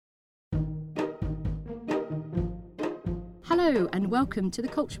Hello and welcome to The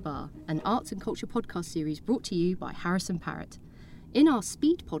Culture Bar, an arts and culture podcast series brought to you by HarrisonParrott. In our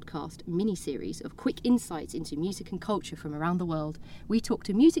Speed podcast mini-series of quick insights into music and culture from around the world, we talk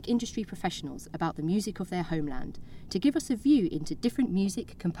to music industry professionals about the music of their homeland to give us a view into different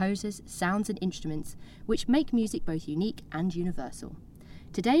music, composers, sounds and instruments which make music both unique and universal.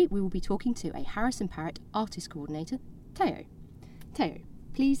 Today we will be talking to a HarrisonParrott artist coordinator, Theo. Theo,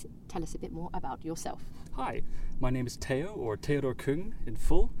 please tell us a bit more about yourself. Hi, my name is Theo, or Theodor Küng in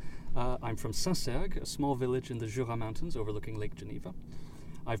full. I'm from Saint-Sergue, a small village in the Jura Mountains overlooking Lake Geneva.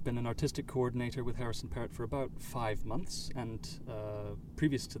 I've been an artistic coordinator with HarrisonParrott for about 5 months, and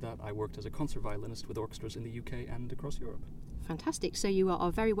previous to that I worked as a concert violinist with orchestras in the UK and across Europe. Fantastic. So you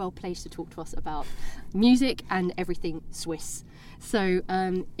are very well placed to talk to us about music and everything Swiss. So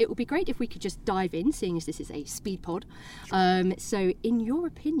it would be great if we could just dive in, seeing as this is a speed pod. Sure. So in your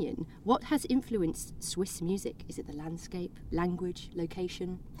opinion, what has influenced Swiss music? Is it the landscape, language,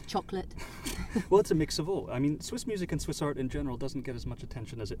 location, chocolate? Well, it's a mix of all. I mean, Swiss music and Swiss art in general doesn't get as much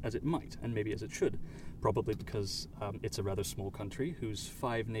attention as it might, and maybe as it should, probably because it's a rather small country whose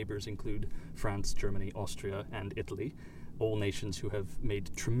 5 neighbours include France, Germany, Austria and Italy, all nations who have made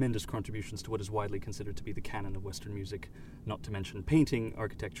tremendous contributions to what is widely considered to be the canon of Western music, not to mention painting,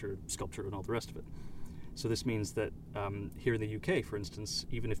 architecture, sculpture, and all the rest of it. So this means that here in the UK, for instance,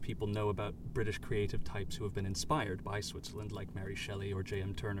 even if people know about British creative types who have been inspired by Switzerland, like Mary Shelley or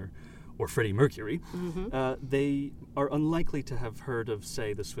J.M. Turner or Freddie Mercury, they are unlikely to have heard of,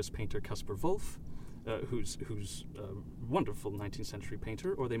 say, the Swiss painter Caspar Wolf, who's a wonderful 19th century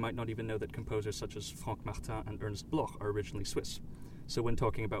painter, or they might not even know that composers such as Franck Martin and Ernst Bloch are originally Swiss. So when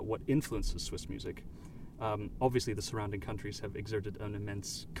talking about what influences Swiss music, obviously the surrounding countries have exerted an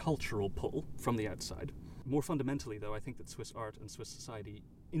immense cultural pull from the outside. More fundamentally, though, I think that Swiss art and Swiss society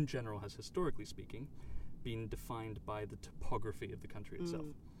in general has, historically speaking, been defined by the topography of the country itself.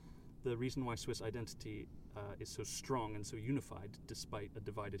 The reason why Swiss identity is so strong and so unified despite a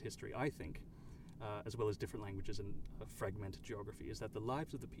divided history, I think, as well as different languages and fragmented geography, is that the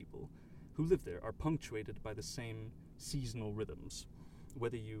lives of the people who live there are punctuated by the same seasonal rhythms.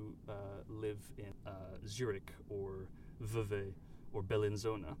 Whether you live in Zurich or Vevey or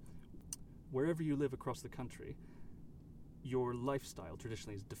Bellinzona, wherever you live across the country, your lifestyle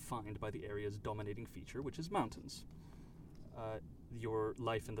traditionally is defined by the area's dominating feature, which is mountains. Your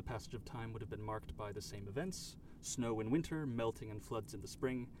life in the passage of time would have been marked by the same events: snow in winter, melting and floods in the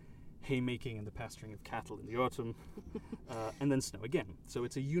spring, haymaking and the pasturing of cattle in the autumn, and then snow again. So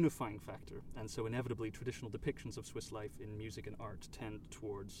it's a unifying factor, and so inevitably traditional depictions of Swiss life in music and art tend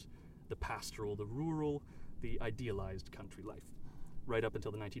towards the pastoral, the rural, the idealized country life. Right up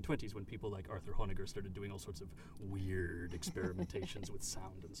until the 1920s, when people like Arthur Honegger started doing all sorts of weird experimentations with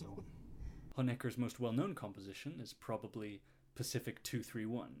sound and so on. Honecker's most well-known composition is probably Pacific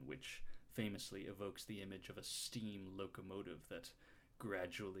 231, which famously evokes the image of a steam locomotive that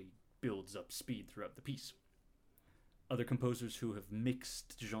gradually builds up speed throughout the piece. Other composers who have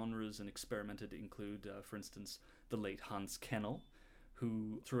mixed genres and experimented include, for instance, the late Hans Kennel,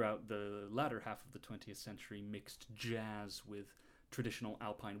 who throughout the latter half of the 20th century mixed jazz with traditional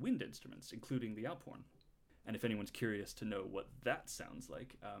alpine wind instruments, including the Alphorn. And if anyone's curious to know what that sounds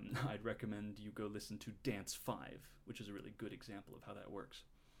like, I'd recommend you go listen to Dance 5, which is a really good example of how that works.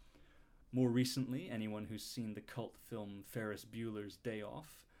 More recently, anyone who's seen the cult film Ferris Bueller's Day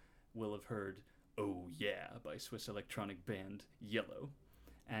Off will have heard Oh Yeah by Swiss electronic band Yellow.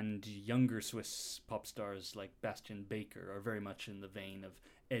 And younger Swiss pop stars like Bastian Baker are very much in the vein of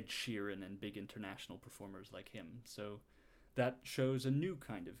Ed Sheeran and big international performers like him. So that shows a new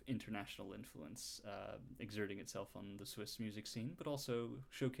kind of international influence exerting itself on the Swiss music scene, but also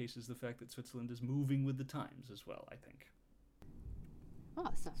showcases the fact that Switzerland is moving with the times as well, I think. Oh,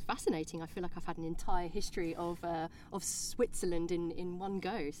 that's fascinating. I feel like I've had an entire history of Switzerland in one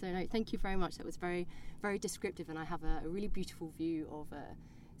go. So no, thank you very much. That was very, very descriptive, and I have a really beautiful view of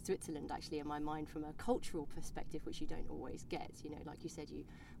Switzerland actually in my mind from a cultural perspective, which you don't always get. You know, like you said,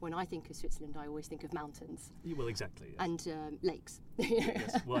 when I think of Switzerland, I always think of mountains. Well, exactly. Yes. And lakes.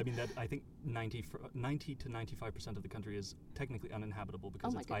 Yes. Well, I mean, I think 90 to 95% of the country is technically uninhabitable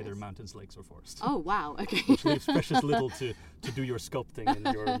because it's either mountains, lakes, or forests. Oh, wow. Okay. Which leaves precious little to do your sculpting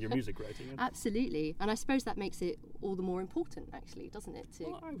and your music writing. Absolutely. And I suppose that makes it all the more important, actually, doesn't it, to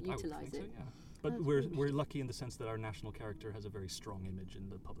utilise it? So, yeah. But we're lucky in the sense that our national character has a very strong image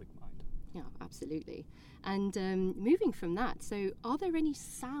in the public mind. Yeah, absolutely. And moving from that, so are there any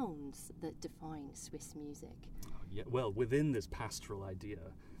sounds that define Swiss music? Yeah, well, within this pastoral idea,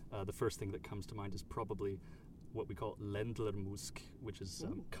 the first thing that comes to mind is probably what we call Ländlermusik, which is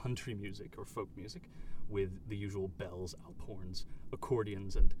country music or folk music, with the usual bells, alp horns,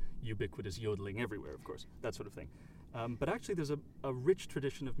 accordions, and ubiquitous yodeling everywhere, of course, that sort of thing. But actually there's a rich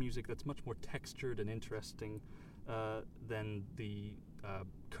tradition of music that's much more textured and interesting than the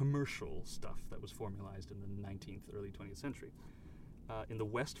commercial stuff that was formalized in the 19th, early 20th century. In the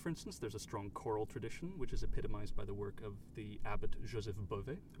West, for instance, there's a strong choral tradition, which is epitomized by the work of the abbot Joseph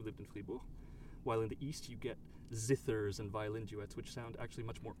Beauvais, who lived in Fribourg. While in the East, you get zithers and violin duets, which sound actually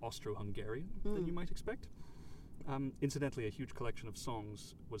much more Austro-Hungarian than you might expect. Incidentally, a huge collection of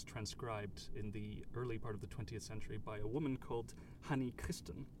songs was transcribed in the early part of the 20th century by a woman called Hanni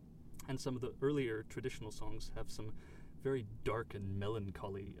Christen, and some of the earlier traditional songs have some very dark and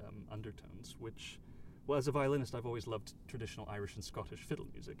melancholy undertones, which, well, as a violinist, I've always loved traditional Irish and Scottish fiddle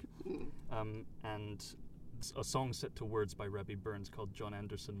music. And a song set to words by Rebbe Burns called John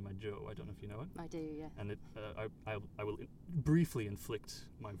Anderson, My Joe. I don't know if you know it. I do, yeah. And I will briefly inflict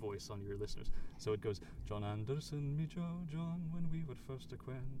my voice on your listeners. So it goes, John Anderson, me Joe, John, when we were first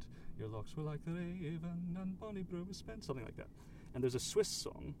acquaint, your locks were like the raven and bonny brew was spent, something like that. And there's a Swiss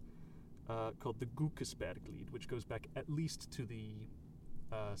song called the Gukesberglied, which goes back at least to the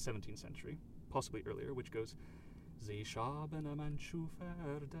 17th century, possibly earlier, which goes, Sie schaben am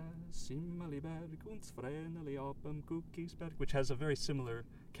Anschuferde, Simmeliberg und Vreneli opem Gukesberg, which has a very similar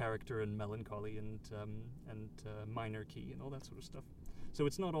character and melancholy and minor key and all that sort of stuff. So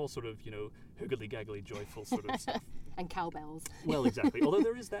it's not all sort of, higgly-gaggly, joyful sort of stuff. And cowbells. Well, exactly. Although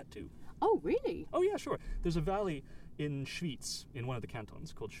there is that too. Oh, really? Oh, yeah, sure. There's a valley in Schwyz, in one of the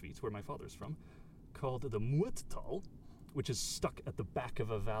cantons called Schwyz, where my father's from, called the Murttal, which is stuck at the back of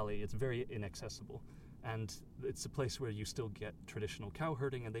a valley. It's very inaccessible. And it's a place where you still get traditional cow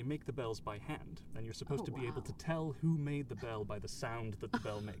herding, and they make the bells by hand. And you're supposed to be able to tell who made the bell by the sound that the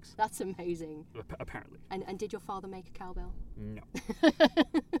bell makes. That's amazing. Apparently. And did your father make a cowbell? No.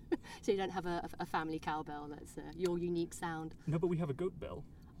 So you don't have a family cowbell that's your unique sound? No, but we have a goat bell.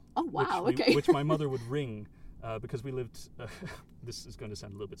 Oh, wow, which my mother would ring because we lived, this is going to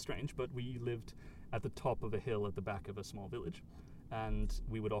sound a little bit strange, but we lived at the top of a hill at the back of a small village. And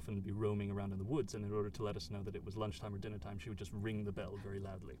we would often be roaming around in the woods, and in order to let us know that it was lunchtime or dinner time, she would just ring the bell very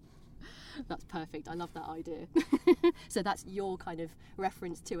loudly. That's perfect. I love that idea. So that's your kind of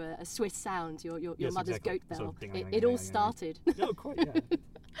reference to a Swiss sound, your yes, mother's exactly. goat bell. So, it all started. Oh, quite, yeah.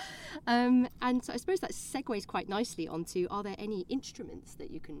 And so I suppose that segues quite nicely onto, are there any instruments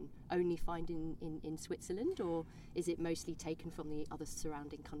that you can only find in Switzerland, or is it mostly taken from the other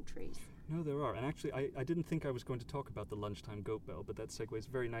surrounding countries? No, there are. And actually, I didn't think I was going to talk about the lunchtime goat bell, but that segues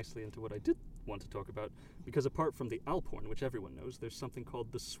very nicely into what I did want to talk about, because apart from the alp horn, which everyone knows, there's something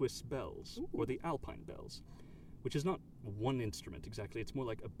called the Swiss bells, or the alpine bells, which is not one instrument exactly. It's more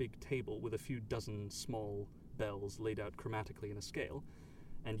like a big table with a few dozen small bells laid out chromatically in a scale,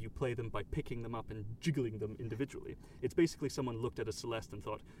 and you play them by picking them up and jiggling them individually. It's basically someone looked at a celeste and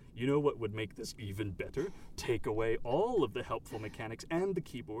thought, you know what would make this even better? Take away all of the helpful mechanics and the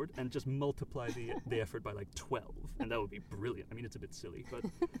keyboard and just multiply the effort by like 12. And that would be brilliant. I mean, it's a bit silly, but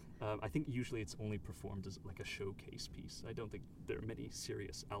I think usually it's only performed as like a showcase piece. I don't think there are many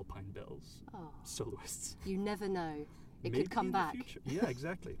serious alpine bells soloists. You never know. It Maybe could come in back. The future. Yeah,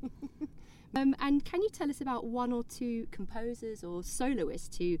 exactly. And can you tell us about one or two composers or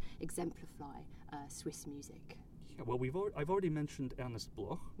soloists who exemplify Swiss music? Yeah, well, I've already mentioned Ernest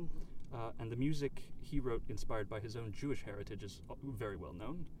Bloch, and the music he wrote inspired by his own Jewish heritage is very well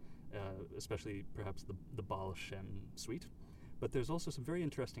known, especially perhaps the Baal Shem suite. But there's also some very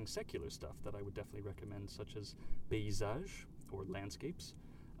interesting secular stuff that I would definitely recommend, such as Paysage, or landscapes,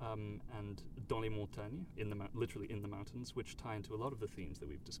 and Dans les montagnes, literally in the mountains, which tie into a lot of the themes that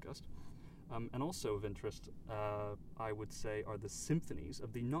we've discussed. And also of interest, I would say, are the symphonies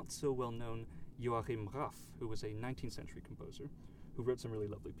of the not-so-well-known Joachim Raff, who was a 19th century composer who wrote some really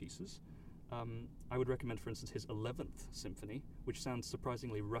lovely pieces. I would recommend, for instance, his 11th symphony, which sounds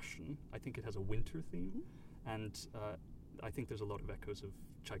surprisingly Russian. I think it has a winter theme, and I think there's a lot of echoes of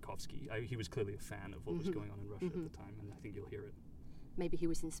Tchaikovsky. He was clearly a fan of what was going on in Russia at the time, and I think you'll hear it. Maybe he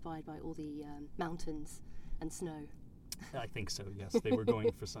was inspired by all the mountains and snow. I think so, yes. They were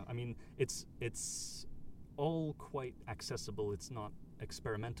going for some... I mean, it's all quite accessible. It's not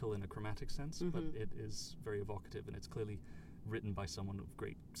experimental in a chromatic sense, but it is very evocative, and it's clearly written by someone of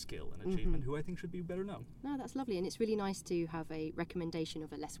great skill and achievement who I think should be better known. No, that's lovely, and it's really nice to have a recommendation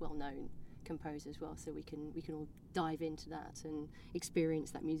of a less well-known composer as well, so we can all dive into that and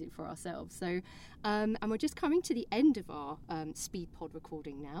experience that music for ourselves. So and we're just coming to the end of our speed pod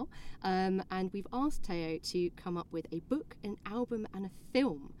recording now, and we've asked Theo to come up with a book, an album and a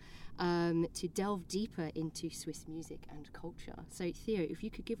film. to delve deeper into Swiss music and culture. So, Theo, if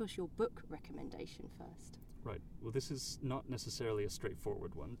you could give us your book recommendation first. Right. Well, this is not necessarily a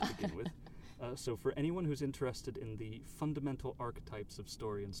straightforward one to begin with. So for anyone who's interested in the fundamental archetypes of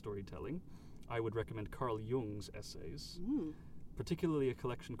story and storytelling, I would recommend Carl Jung's essays, particularly a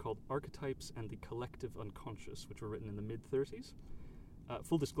collection called Archetypes and the Collective Unconscious, which were written in the mid-30s.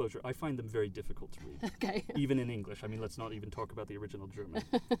 Full disclosure, I find them very difficult to read, Okay. even in English. I mean, let's not even talk about the original German.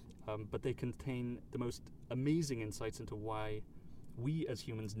 But they contain the most amazing insights into why we as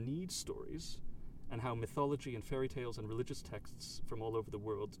humans need stories, and how mythology and fairy tales and religious texts from all over the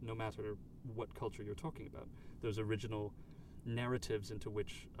world, no matter what culture you're talking about, those original narratives into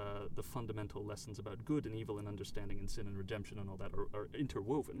which the fundamental lessons about good and evil and understanding and sin and redemption and all that are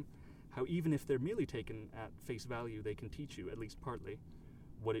interwoven, how even if they're merely taken at face value, they can teach you, at least partly,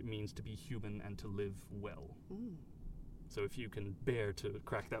 what it means to be human and to live well. So if you can bear to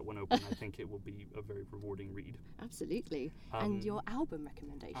crack that one open, I think it will be a very rewarding read. Absolutely. And your album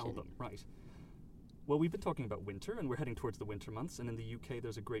recommendation? Album, right. Well, we've been talking about winter, and we're heading towards the winter months, and in the UK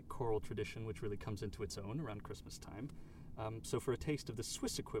there's a great choral tradition which really comes into its own around Christmas time. So for a taste of the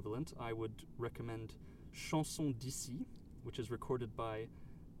Swiss equivalent, I would recommend Chanson d'ici, which is recorded by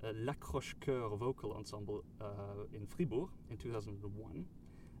L'Accroche-Cœur Vocal Ensemble in Fribourg in 2001,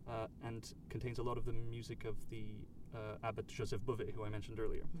 and contains a lot of the music of the Abbot Joseph Beauvais, who I mentioned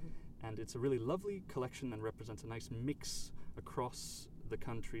earlier. And it's a really lovely collection and represents a nice mix across the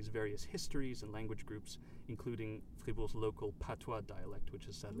country's various histories and language groups, including Fribourg's local patois dialect, which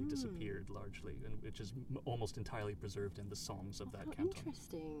has sadly disappeared largely, and which is almost entirely preserved in the songs of that canton.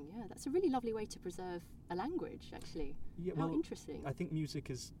 Interesting. Yeah, that's a really lovely way to preserve a language, actually. Yeah, How well, interesting. I think music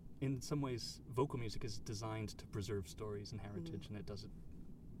is, in some ways, vocal music is designed to preserve stories and heritage, and it does it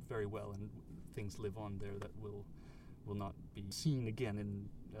very well, and things live on there that will not be seen again in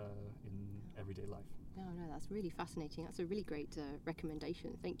everyday life. No, that's really fascinating. That's a really great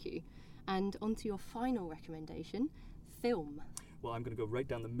recommendation. Thank you. And on to your final recommendation, film. Well, I'm going to go right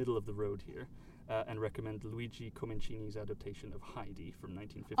down the middle of the road here and recommend Luigi Comencini's adaptation of Heidi from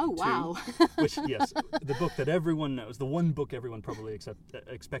 1952. Oh, wow. Which, yes, the book that everyone knows, the one book everyone probably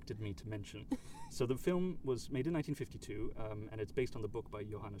expected me to mention. So the film was made in 1952, and it's based on the book by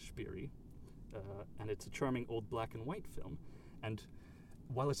Johannes Spiri. And it's a charming old black and white film. And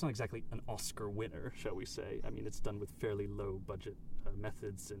while it's not exactly an Oscar winner, shall we say, I mean, it's done with fairly low budget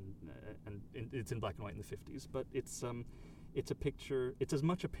methods, and it's in black and white in the 50s. But it's a picture. It's as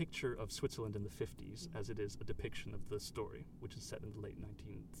much a picture of Switzerland in the 50s as it is a depiction of the story, which is set in the late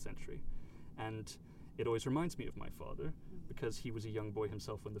 19th century. And it always reminds me of my father, because he was a young boy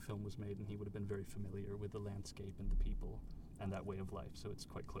himself when the film was made, and he would have been very familiar with the landscape and the people and that way of life. So it's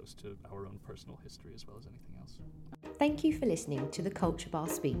quite close to our own personal history as well as anything else. Thank you for listening to the Culture Bar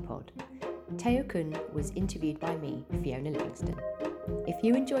Speak Pod. Theo Küng was interviewed by me, Fiona Livingston. If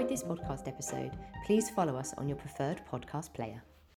you enjoyed this podcast episode, please follow us on your preferred podcast player.